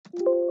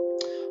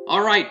All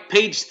right,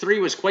 page 3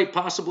 was quite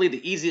possibly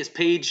the easiest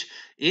page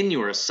in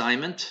your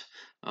assignment.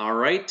 All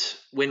right,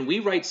 when we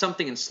write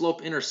something in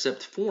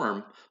slope-intercept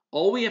form,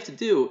 all we have to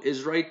do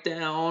is write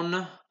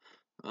down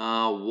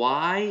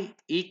y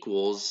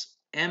equals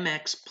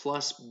mx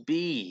plus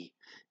b,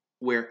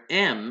 where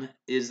m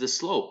is the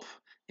slope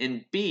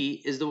and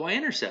b is the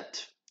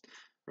y-intercept,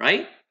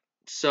 right?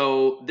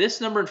 So this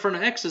number in front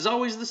of x is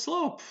always the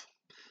slope.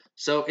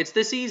 So it's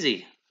this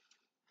easy.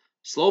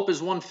 Slope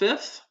is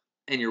 1/5,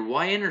 and your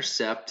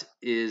y-intercept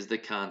is the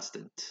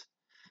constant.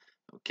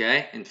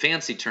 Okay, in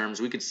fancy terms,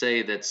 we could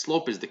say that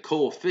slope is the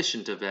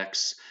coefficient of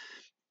x,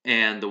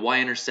 and the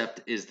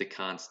y-intercept is the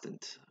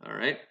constant. All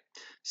right,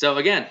 so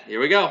again, here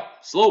we go.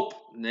 Slope,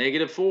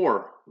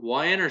 -4.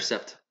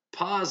 Y-intercept,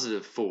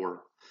 +4.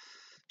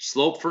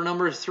 Slope for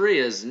number 3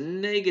 is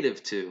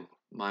 -2.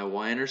 My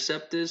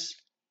y-intercept is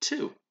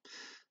 2.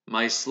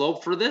 My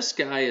slope for this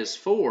guy is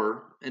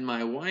 4, and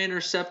my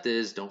y-intercept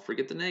is, don't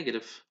forget the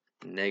negative,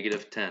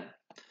 -10.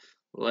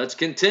 Let's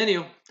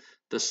continue.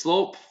 The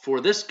slope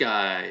for this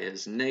guy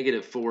is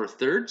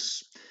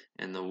 -4/3,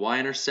 and the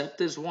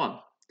y-intercept is 1.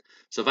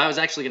 So if I was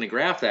actually going to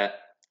graph that,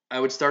 I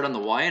would start on the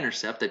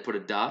y-intercept. I'd put a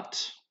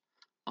dot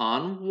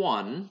on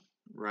 1,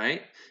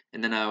 right?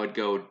 And then I would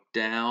go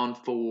down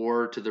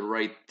 4 to the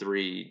right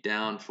 3,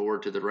 down 4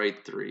 to the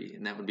right 3,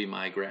 and that would be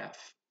my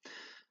graph.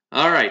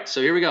 All right,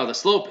 so here we go. The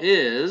slope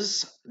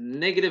is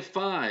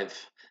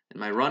 -5, and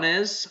my run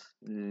is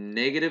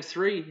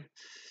 -3.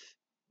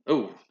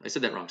 Oh, I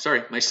said that wrong.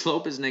 Sorry. My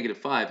slope is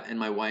 -5, and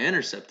my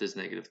y-intercept is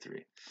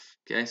 -3.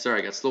 Okay, sorry,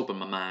 I got slope in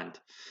my mind.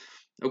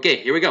 Okay,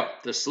 here we go.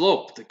 The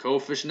slope, the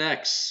coefficient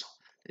x,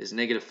 is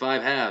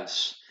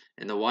 -5/2,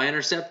 and the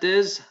y-intercept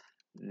is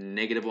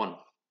 -1.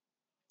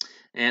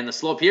 And the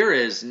slope here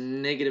is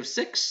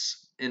 -6,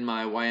 and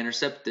my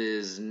y-intercept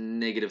is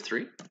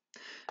 -3.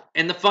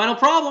 And the final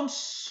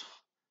problems.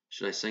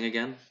 Should I sing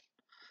again?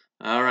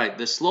 All right,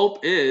 the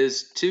slope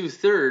is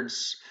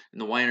 2/3, and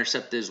the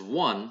y-intercept is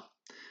 1.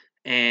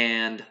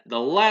 And the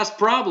last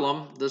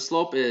problem, the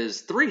slope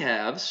is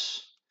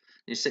 3/2.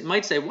 You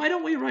might say, why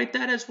don't we write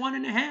that as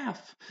 1.5?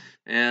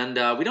 And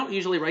we don't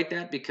usually write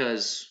that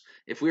because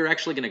if we were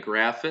actually going to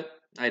graph it,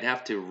 I'd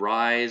have to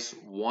rise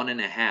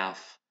 1.5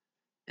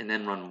 and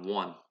then run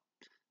 1.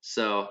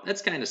 So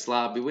that's kind of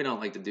slobby. We don't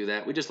like to do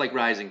that. We just like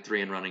rising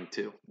 3 and running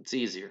 2. It's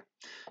easier.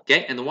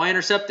 Okay, and the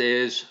y-intercept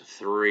is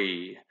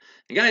 3.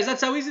 And guys,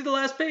 that's how easy the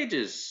last page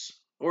is.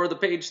 Or the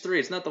page 3.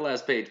 It's not the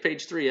last page.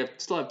 Page 3, I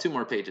still have 2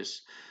 more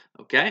pages.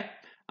 Okay,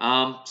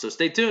 so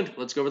stay tuned.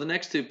 Let's go over the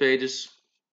next 2 pages.